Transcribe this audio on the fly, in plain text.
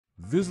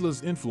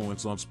Vizsla's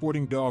influence on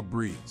sporting dog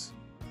breeds.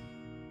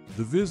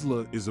 The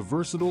Vizsla is a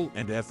versatile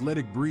and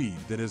athletic breed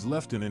that has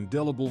left an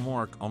indelible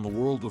mark on the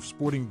world of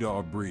sporting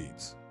dog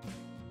breeds.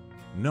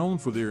 Known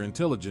for their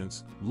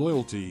intelligence,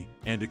 loyalty,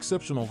 and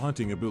exceptional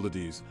hunting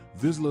abilities,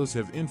 Vizslas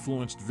have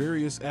influenced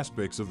various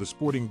aspects of the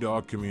sporting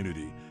dog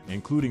community,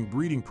 including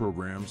breeding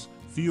programs,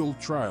 field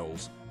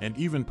trials, and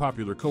even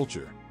popular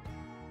culture.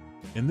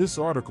 In this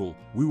article,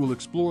 we will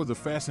explore the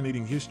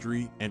fascinating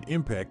history and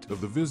impact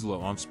of the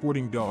Vizsla on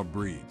sporting dog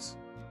breeds.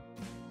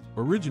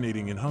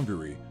 Originating in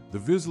Hungary, the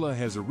Vizsla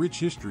has a rich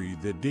history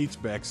that dates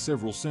back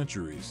several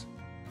centuries.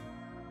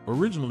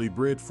 Originally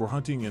bred for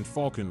hunting and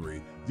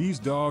falconry, these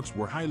dogs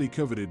were highly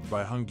coveted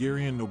by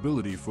Hungarian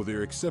nobility for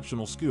their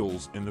exceptional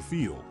skills in the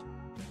field.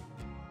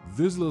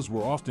 Vizslas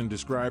were often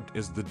described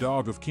as the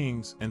dog of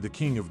kings and the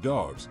king of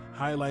dogs,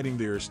 highlighting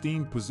their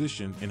esteemed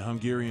position in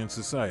Hungarian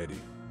society.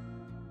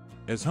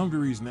 As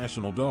Hungary's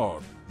national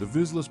dog, the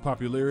Vizsla's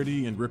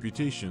popularity and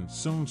reputation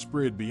soon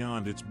spread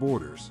beyond its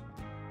borders.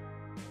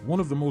 One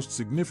of the most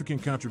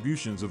significant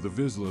contributions of the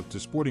Vizsla to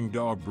sporting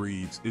dog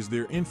breeds is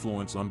their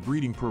influence on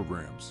breeding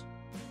programs.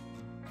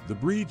 The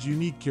breed's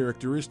unique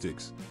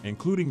characteristics,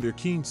 including their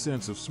keen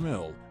sense of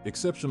smell,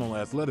 exceptional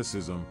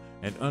athleticism,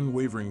 and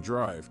unwavering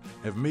drive,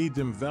 have made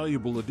them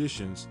valuable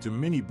additions to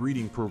many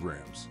breeding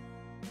programs.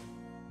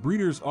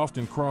 Breeders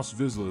often cross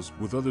Vizslas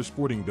with other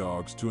sporting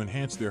dogs to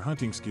enhance their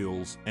hunting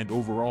skills and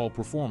overall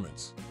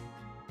performance.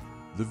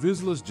 The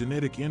Vizsla's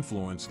genetic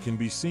influence can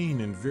be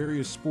seen in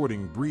various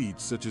sporting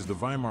breeds such as the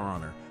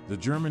Weimaraner, the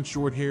German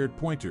short-haired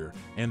pointer,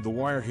 and the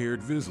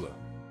wire-haired Vizsla.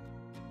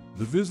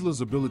 The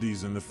Vizsla's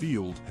abilities in the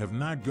field have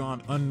not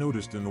gone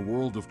unnoticed in the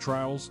world of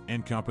trials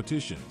and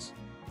competitions.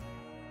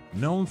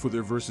 Known for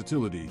their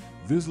versatility,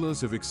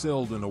 Vizslas have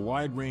excelled in a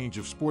wide range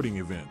of sporting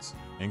events,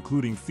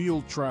 including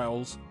field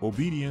trials,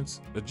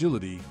 obedience,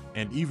 agility,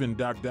 and even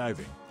dock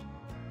diving.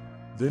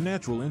 Their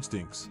natural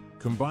instincts,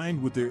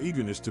 combined with their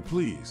eagerness to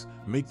please,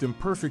 make them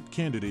perfect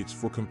candidates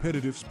for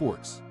competitive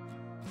sports.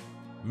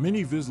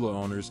 Many Vizsla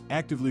owners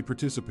actively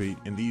participate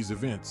in these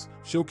events,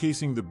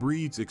 showcasing the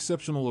breed's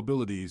exceptional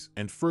abilities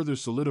and further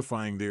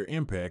solidifying their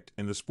impact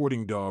in the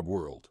sporting dog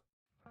world.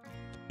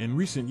 In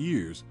recent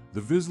years,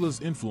 the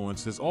Vizsla's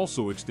influence has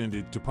also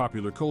extended to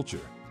popular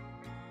culture.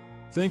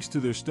 Thanks to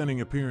their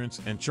stunning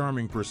appearance and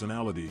charming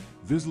personality,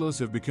 Vizslas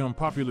have become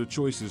popular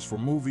choices for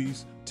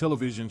movies,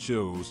 television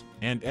shows,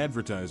 and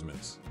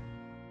advertisements.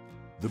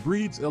 The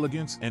breed's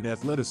elegance and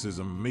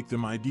athleticism make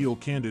them ideal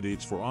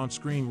candidates for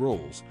on-screen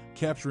roles,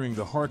 capturing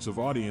the hearts of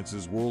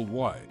audiences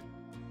worldwide.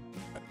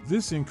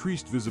 This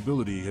increased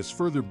visibility has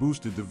further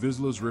boosted the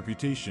Vizsla's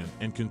reputation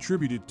and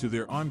contributed to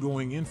their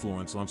ongoing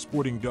influence on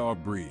sporting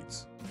dog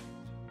breeds.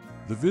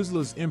 The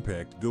Vizsla's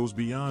impact goes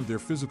beyond their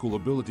physical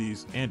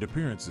abilities and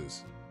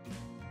appearances.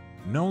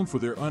 Known for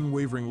their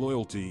unwavering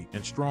loyalty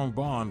and strong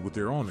bond with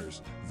their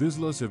owners,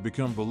 Vizslas have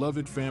become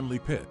beloved family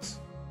pets.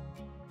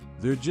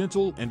 Their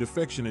gentle and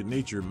affectionate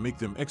nature make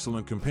them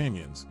excellent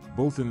companions,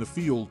 both in the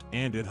field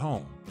and at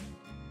home.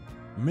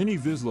 Many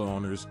Vizsla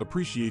owners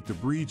appreciate the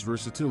breed's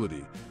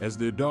versatility, as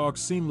their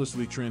dogs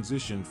seamlessly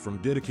transition from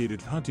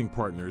dedicated hunting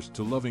partners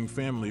to loving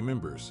family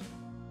members.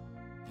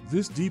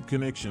 This deep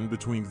connection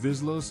between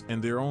Vizslas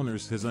and their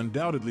owners has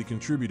undoubtedly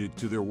contributed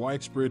to their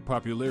widespread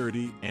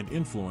popularity and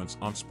influence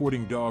on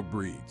sporting dog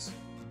breeds.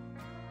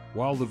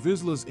 While the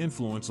Vizsla's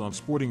influence on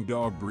sporting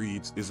dog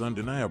breeds is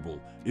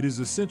undeniable, it is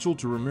essential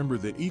to remember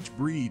that each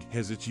breed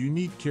has its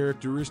unique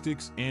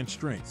characteristics and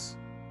strengths.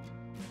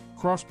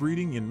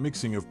 Crossbreeding and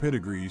mixing of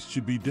pedigrees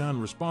should be done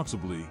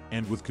responsibly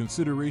and with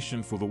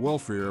consideration for the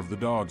welfare of the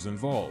dogs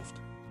involved.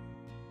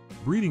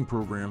 Breeding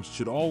programs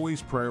should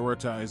always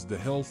prioritize the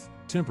health,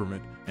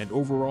 temperament, and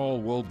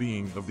overall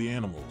well-being of the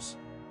animals.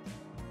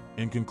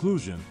 In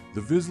conclusion,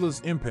 the Vizsla's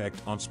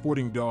impact on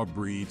sporting dog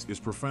breeds is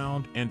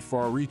profound and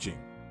far-reaching.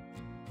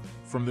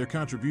 From their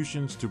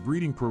contributions to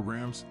breeding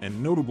programs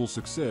and notable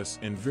success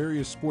in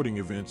various sporting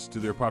events to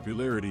their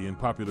popularity in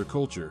popular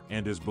culture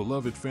and as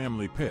beloved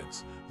family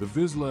pets, the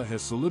Vizsla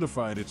has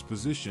solidified its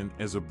position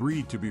as a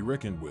breed to be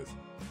reckoned with.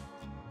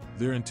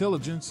 Their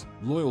intelligence,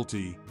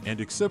 loyalty, and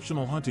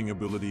exceptional hunting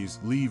abilities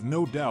leave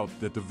no doubt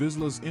that the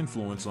Vizsla's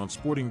influence on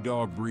sporting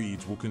dog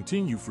breeds will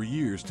continue for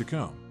years to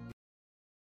come.